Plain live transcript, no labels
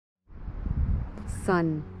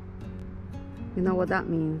sun. You know what that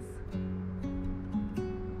means.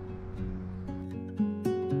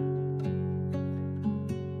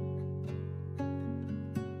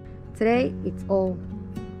 Today, it's all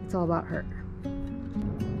about her.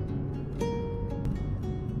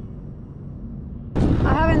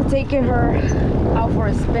 I haven't taken her out for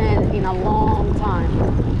a spin in a long time.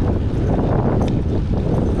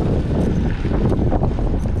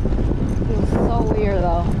 Feels so weird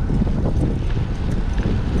though.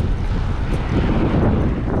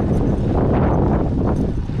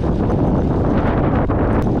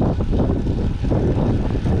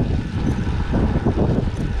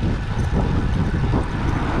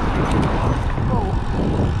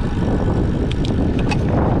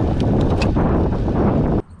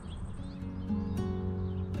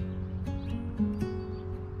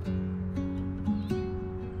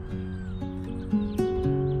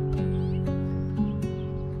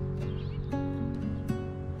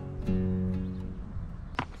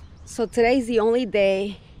 So today's the only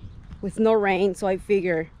day with no rain, so I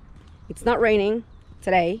figure it's not raining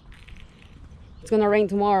today. It's gonna rain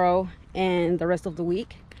tomorrow and the rest of the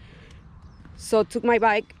week. So took my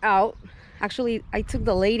bike out. Actually, I took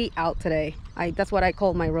the lady out today. That's what I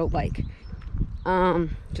call my road bike.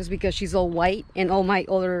 Just because she's all white and all my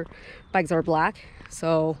other bikes are black.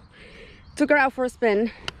 So took her out for a spin.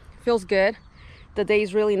 Feels good. The day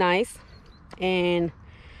is really nice. And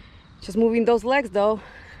just moving those legs though.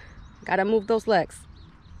 Gotta move those legs.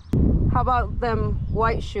 How about them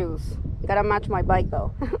white shoes? Gotta match my bike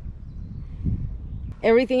though.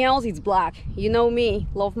 Everything else is black. You know me,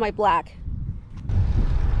 love my black.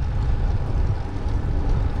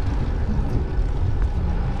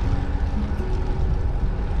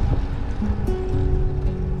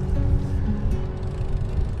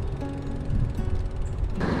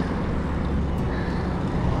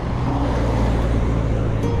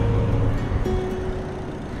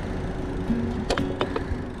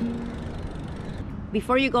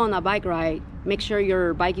 Before you go on a bike ride, make sure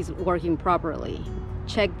your bike is working properly.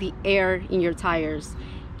 Check the air in your tires.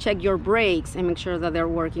 Check your brakes and make sure that they're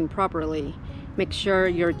working properly. Make sure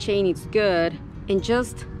your chain is good and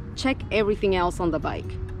just check everything else on the bike.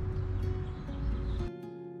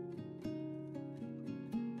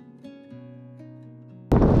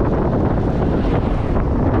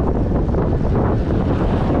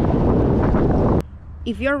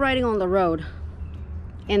 If you're riding on the road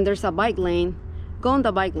and there's a bike lane, go on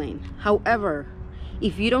the bike lane. However,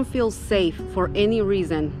 if you don't feel safe for any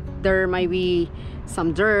reason, there might be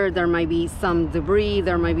some dirt, there might be some debris,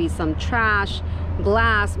 there might be some trash,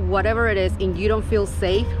 glass, whatever it is, and you don't feel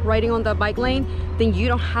safe riding on the bike lane, then you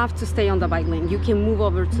don't have to stay on the bike lane. You can move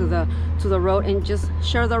over to the road and just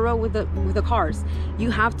share the road with the cars.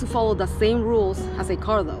 You have to follow the same rules as a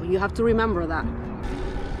car though. You have to remember that.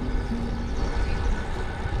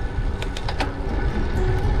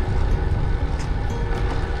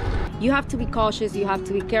 You have to be cautious, you have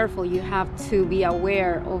to be careful, you have to be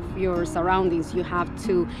aware of your surroundings. You have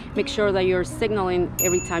to make sure that you're signaling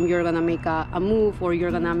every time you're gonna make a move, or you're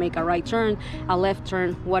gonna make a right turn, a left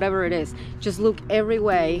turn, whatever it is. Just look every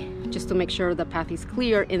way just to make sure the path is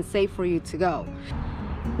clear and safe for you to go.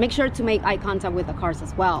 Make sure to make eye contact with the cars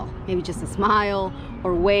as well. Maybe just a smile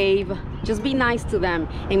or wave. Just be nice to them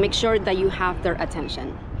and make sure that you have their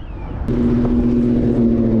attention.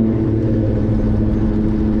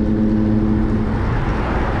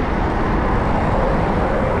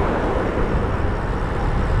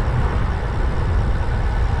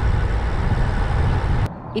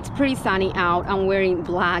 It's pretty sunny out. I'm wearing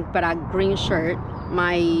black but a green shirt.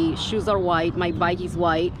 My shoes are white, my bike is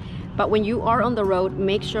white. But when you are on the road,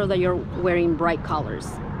 make sure that you're wearing bright colors.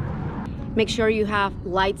 Make sure you have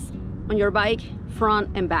lights on your bike, front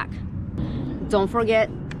and back. Don't forget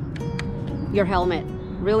your helmet,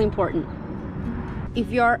 really important. If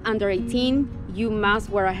you're under 18, you must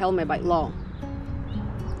wear a helmet by law.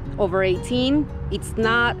 Over 18, it's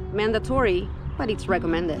not mandatory, but it's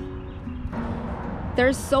recommended.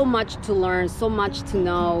 There's so much to learn, so much to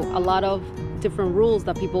know, a lot of different rules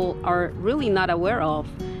that people are really not aware of,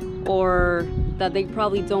 or that they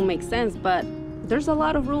probably don't make sense, but there's a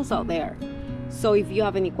lot of rules out there. So if you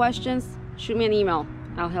have any questions, shoot me an email.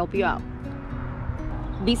 I'll help you out.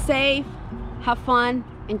 Be safe, have fun,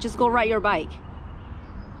 and just go ride your bike.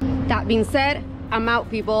 That being said, I'm out,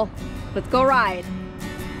 people. Let's go ride.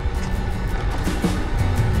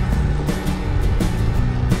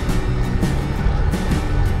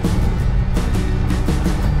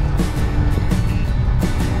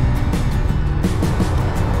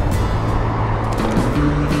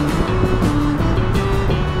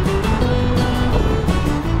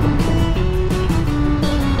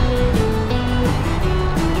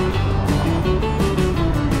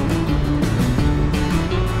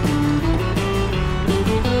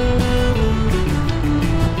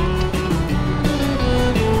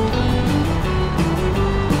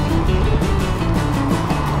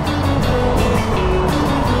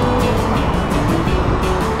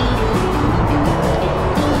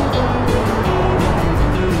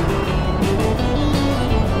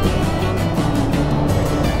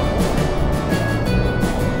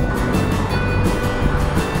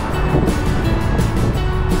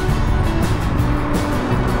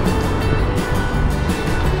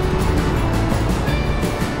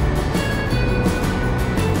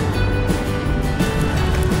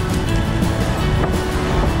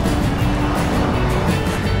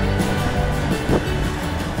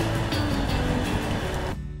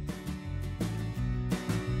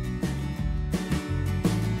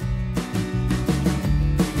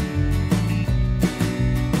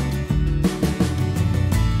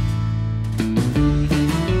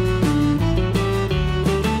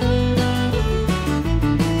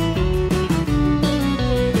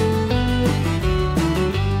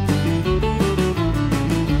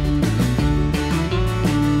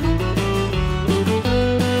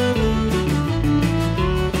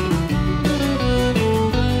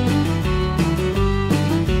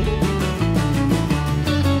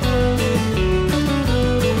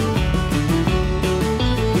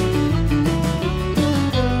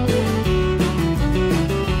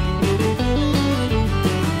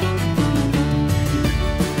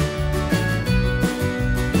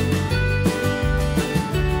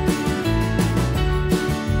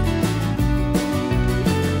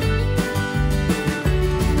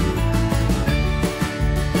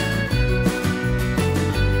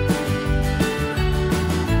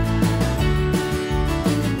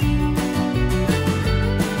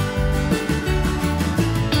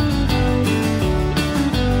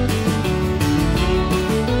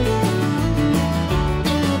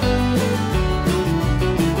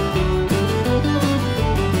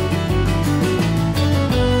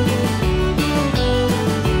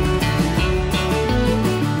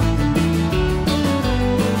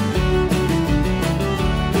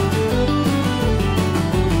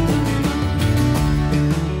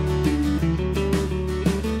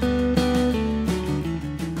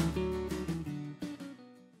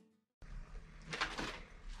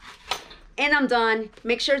 And I'm done.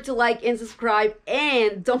 Make sure to like and subscribe,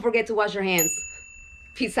 and don't forget to wash your hands.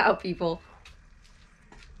 Peace out, people.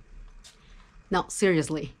 No,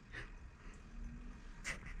 seriously.